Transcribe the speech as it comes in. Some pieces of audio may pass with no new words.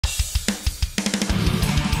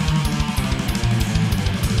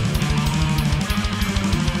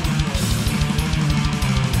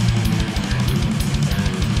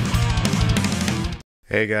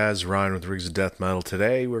Hey guys, Ryan with Rigs of Death Metal.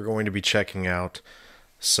 Today we're going to be checking out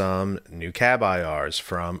some new cab IRs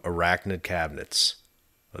from Arachnid Cabinets.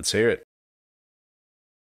 Let's hear it.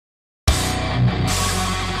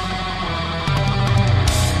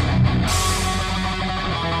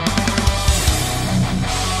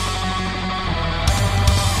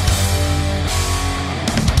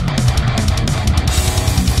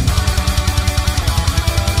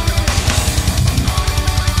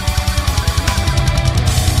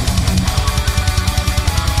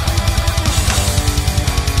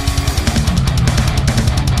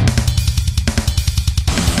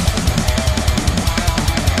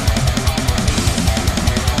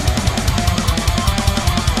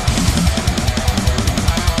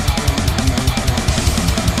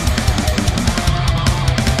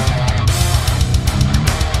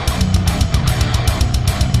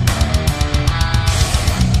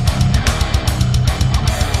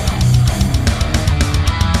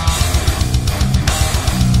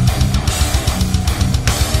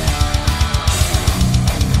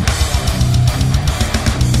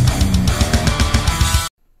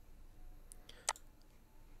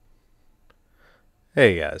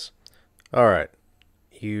 Hey guys. Alright,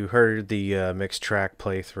 you heard the mixed track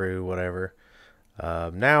playthrough, whatever.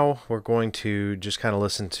 Now we're going to just kind of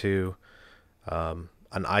listen to an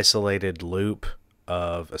isolated loop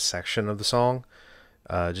of a section of the song,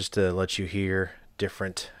 just to let you hear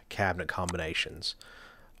different cabinet combinations.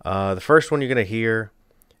 The first one you're going to hear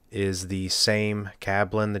is the same cab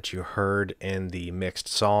blend that you heard in the mixed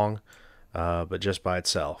song, but just by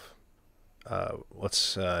itself.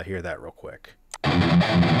 Let's hear that real quick.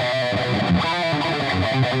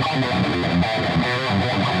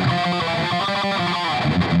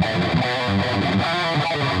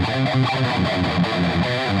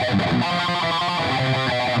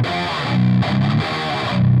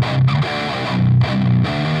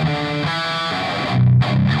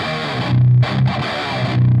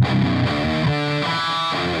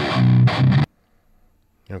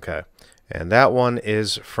 Okay, and that one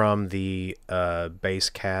is from the bass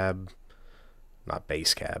cab. Not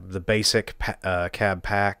bass cab, the basic cab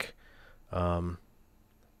pack. In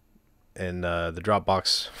the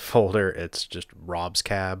Dropbox folder, it's just Rob's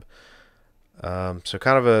cab. So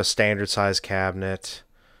kind of a standard size cabinet.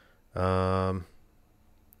 Again,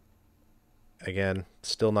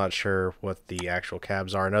 still not sure what the actual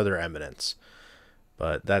cabs are. I know they're Eminence,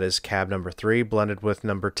 but that is cab number 3 blended with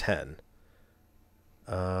number 10.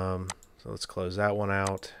 So let's close that one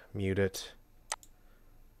out, mute it.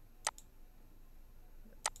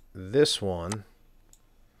 This one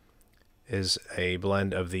is a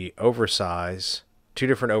blend of the oversize, two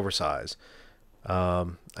different oversize. I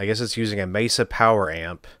guess it's using a Mesa power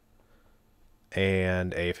amp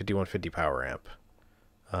and a 5150 power amp.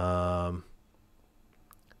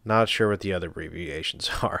 Not sure what the other abbreviations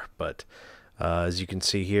are, but as you can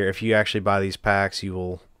see here, if you actually buy these packs, you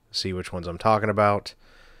will see which ones I'm talking about.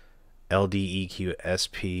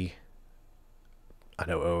 LDEQSP. I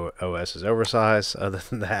know OS is oversized. Other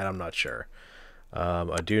than that, I'm not sure.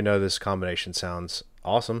 I do know this combination sounds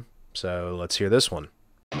awesome, so let's hear this one.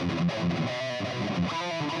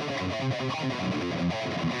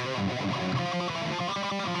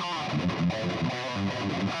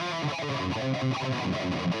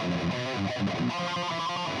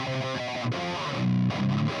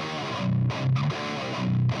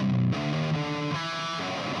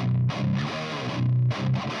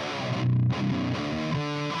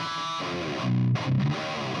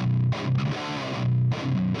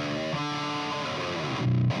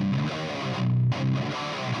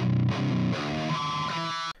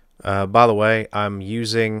 By the way, I'm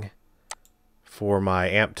using for my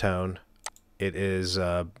amp tone, it is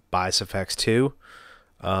Bias FX 2.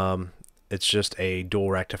 It's just a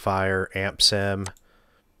dual rectifier, amp sim,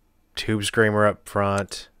 tube screamer up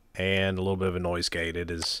front, and a little bit of a noise gate.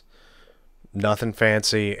 It is nothing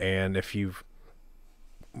fancy, and if you've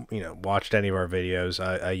watched any of our videos,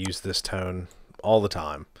 I use this tone all the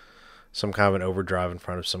time. Some kind of an overdrive in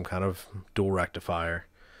front of some kind of dual rectifier.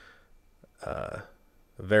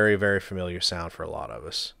 Very, very familiar sound for a lot of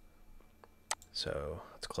us. So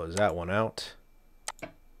let's close that one out.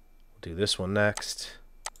 We'll do this one next.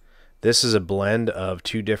 This is a blend of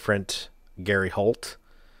two different Gary Holt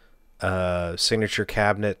signature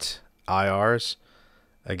cabinet IRs.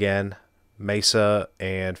 Again, Mesa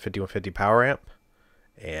and 5150 power amp.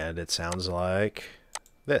 And it sounds like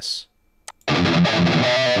this.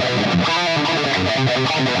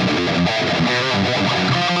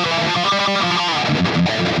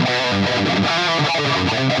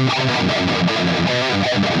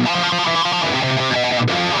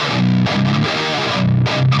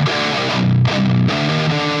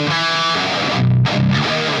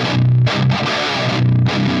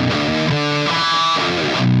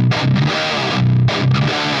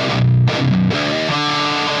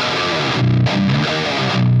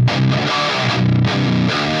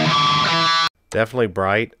 Definitely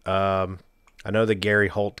bright. I know the Gary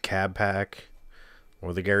Holt cab pack,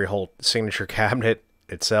 or the Gary Holt signature cabinet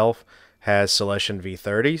itself, has Celestion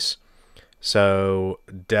V30s. So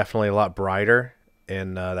definitely a lot brighter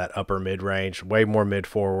in that upper mid range, way more mid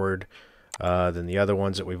forward than the other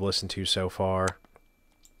ones that we've listened to so far.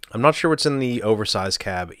 I'm not sure what's in the oversized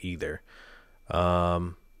cab either.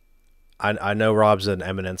 I know Rob's an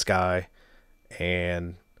Eminence guy,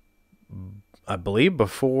 and I believe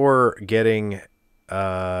before getting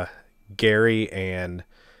Gary and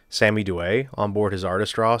Sammy Duet on board his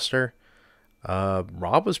artist roster,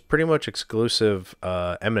 Rob was pretty much exclusive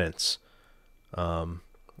Eminence.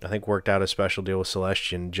 I think worked out a special deal with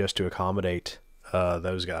Celestion just to accommodate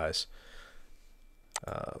those guys.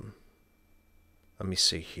 Let me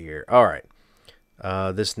see here. All right.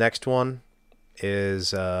 This next one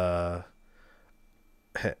is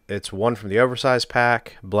it's one from the oversized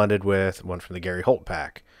pack blended with one from the Gary Holt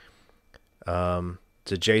pack.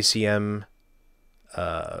 It's a JCM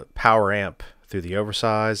power amp through the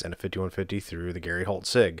oversized and a 5150 through the Gary Holt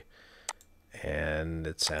SIG. And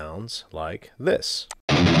it sounds like this.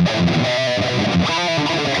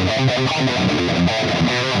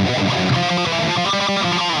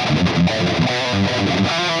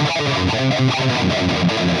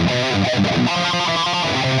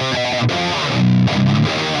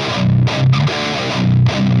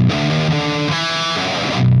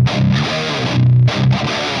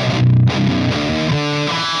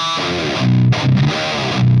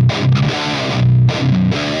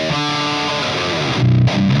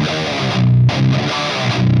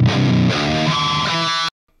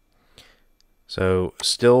 So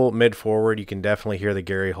still mid forward, you can definitely hear the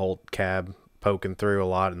Gary Holt cab poking through a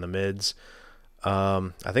lot in the mids.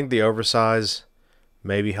 I think the oversize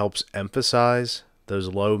maybe helps emphasize those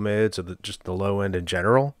low mids or just the low end in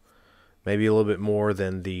general. Maybe a little bit more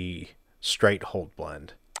than the straight Holt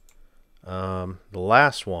blend. The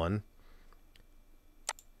last one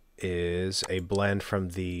is a blend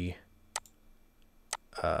from the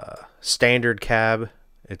standard cab.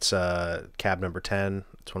 It's cab number 10.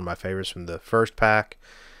 It's one of my favorites from the first pack.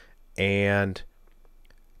 And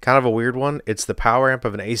kind of a weird one. It's the power amp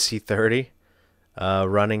of an AC30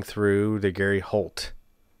 running through the Gary Holt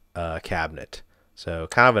cabinet. So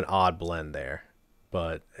kind of an odd blend there.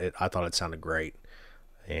 But I thought it sounded great.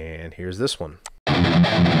 And here's this one.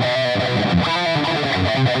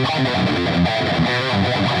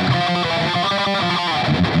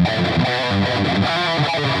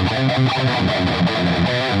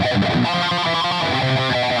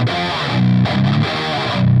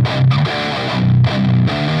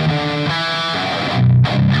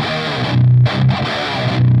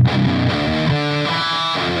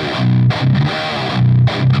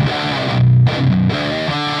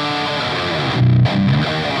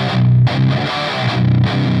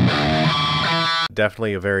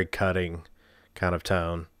 Definitely a very cutting kind of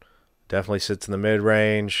tone. Definitely sits in the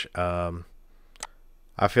mid-range.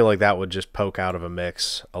 I feel like that would just poke out of a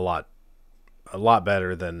mix a lot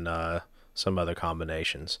better than some other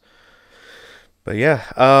combinations. But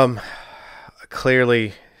yeah,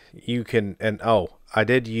 clearly you can, and oh, I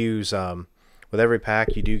did use with every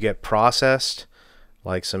pack you do get processed,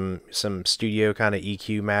 like some studio kind of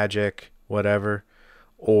EQ magic, whatever,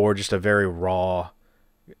 or just a very raw,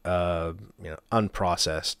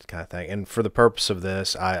 unprocessed kind of thing. And for the purpose of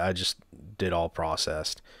this, I just did all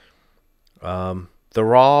processed. The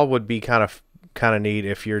raw would be kind of neat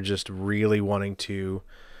if you're just really wanting to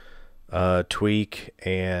tweak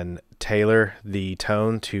and tailor the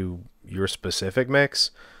tone to your specific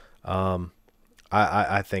mix.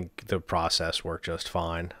 I think the process worked just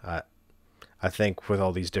fine. I think with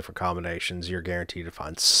all these different combinations, you're guaranteed to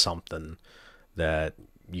find something that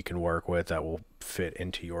you can work with that will fit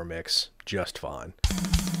into your mix just fine.